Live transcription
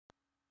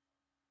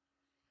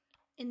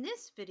In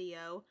this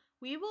video,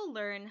 we will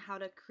learn how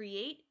to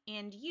create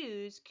and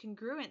use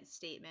congruent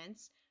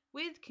statements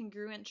with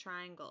congruent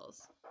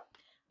triangles.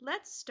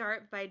 Let's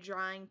start by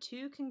drawing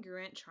two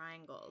congruent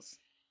triangles.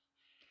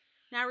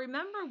 Now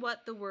remember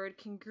what the word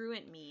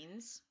congruent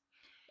means.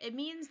 It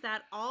means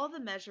that all the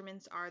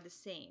measurements are the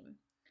same.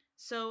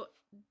 So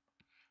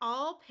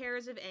all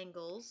pairs of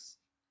angles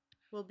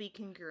will be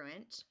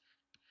congruent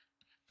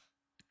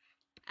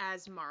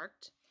as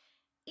marked,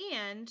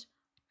 and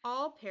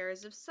all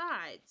pairs of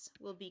sides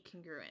will be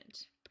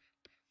congruent.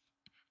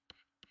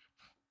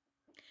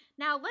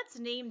 Now let's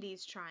name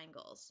these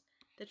triangles.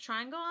 The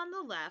triangle on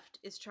the left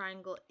is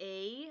triangle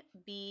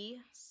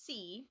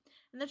ABC,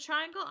 and the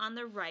triangle on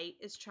the right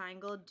is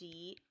triangle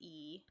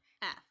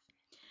DEF.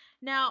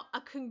 Now,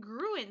 a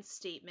congruent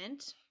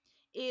statement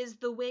is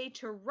the way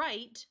to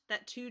write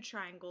that two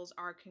triangles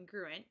are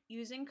congruent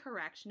using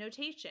correct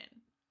notation.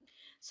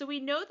 So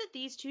we know that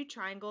these two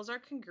triangles are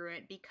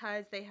congruent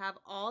because they have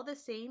all the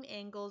same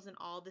angles and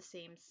all the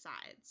same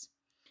sides.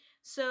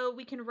 So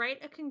we can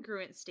write a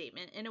congruent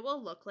statement and it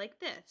will look like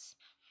this.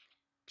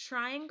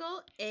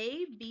 Triangle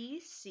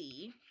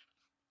ABC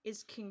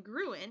is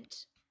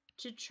congruent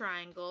to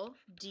triangle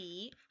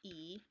DEF.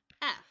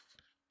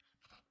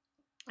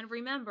 And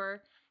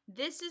remember,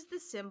 this is the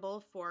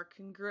symbol for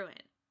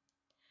congruent.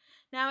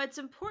 Now, it's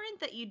important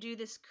that you do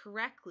this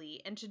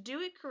correctly, and to do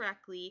it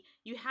correctly,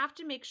 you have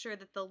to make sure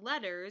that the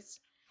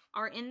letters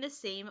are in the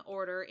same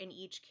order in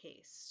each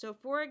case. So,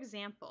 for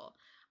example,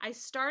 I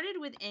started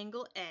with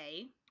angle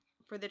A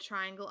for the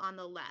triangle on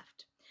the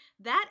left.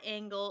 That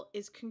angle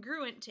is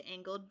congruent to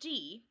angle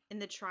D in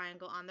the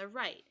triangle on the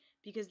right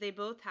because they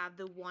both have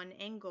the one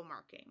angle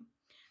marking.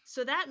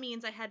 So that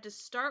means I had to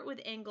start with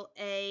angle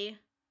A.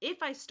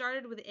 If I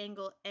started with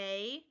angle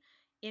A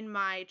in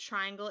my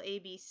triangle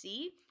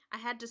ABC, I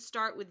had to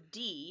start with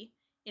D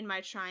in my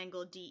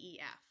triangle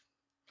DEF.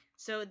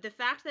 So the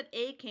fact that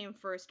A came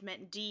first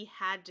meant D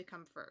had to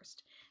come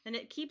first. And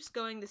it keeps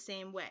going the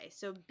same way.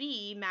 So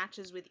B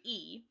matches with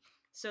E.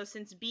 So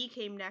since B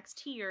came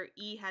next here,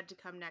 E had to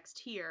come next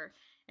here.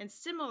 And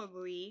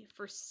similarly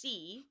for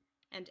C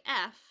and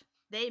F,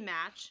 they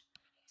match,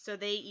 so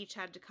they each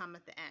had to come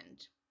at the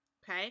end.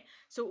 Okay?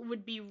 So it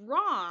would be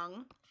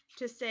wrong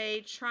to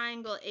say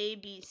triangle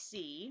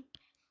ABC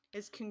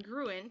is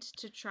congruent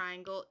to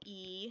triangle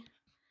EFD.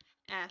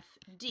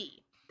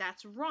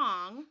 That's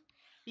wrong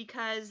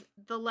because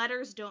the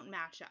letters don't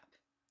match up.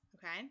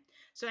 Okay?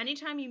 So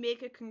anytime you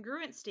make a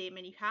congruent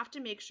statement, you have to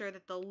make sure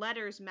that the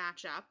letters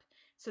match up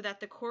so that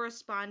the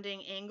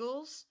corresponding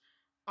angles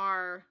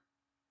are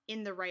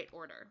in the right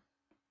order.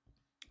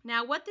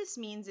 Now, what this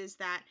means is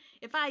that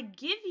if I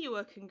give you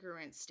a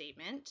congruent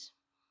statement,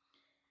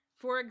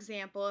 for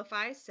example, if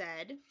I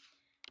said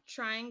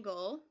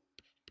triangle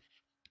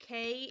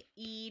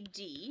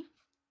KED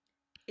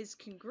is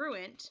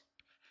congruent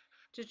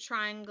to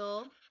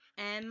triangle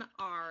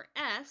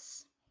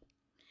MRS,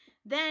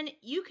 then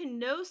you can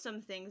know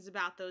some things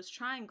about those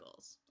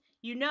triangles.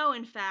 You know,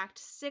 in fact,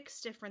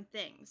 6 different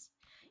things.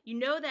 You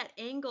know that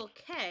angle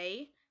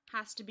K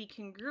has to be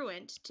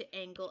congruent to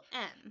angle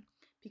M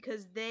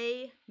because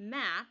they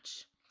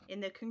match in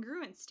the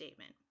congruent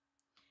statement.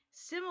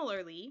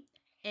 Similarly,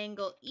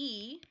 angle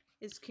E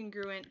is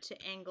congruent to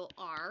angle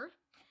R,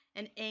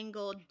 and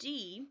angle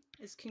D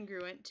is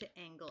congruent to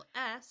angle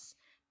S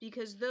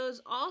because those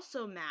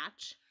also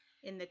match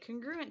in the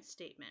congruent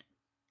statement.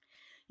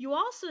 You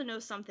also know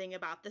something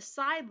about the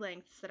side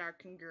lengths that are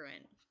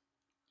congruent.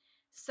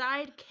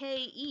 Side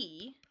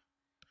KE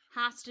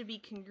has to be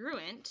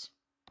congruent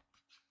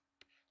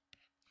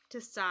to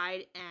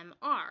side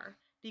MR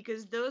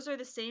because those are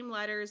the same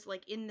letters,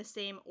 like in the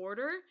same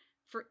order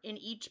in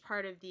each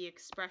part of the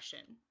expression.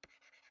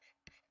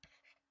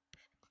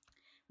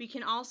 We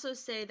can also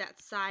say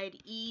that side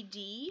ED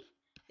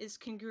is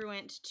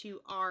congruent to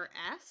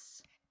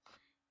RS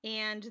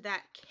and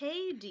that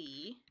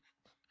KD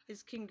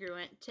is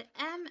congruent to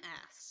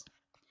MS.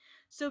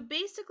 So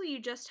basically you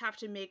just have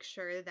to make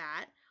sure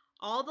that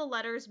all the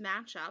letters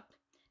match up.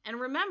 And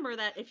remember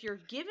that if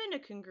you're given a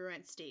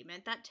congruent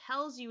statement, that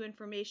tells you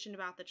information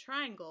about the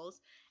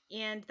triangles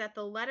and that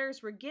the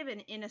letters were given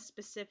in a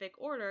specific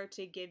order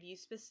to give you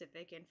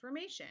specific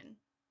information.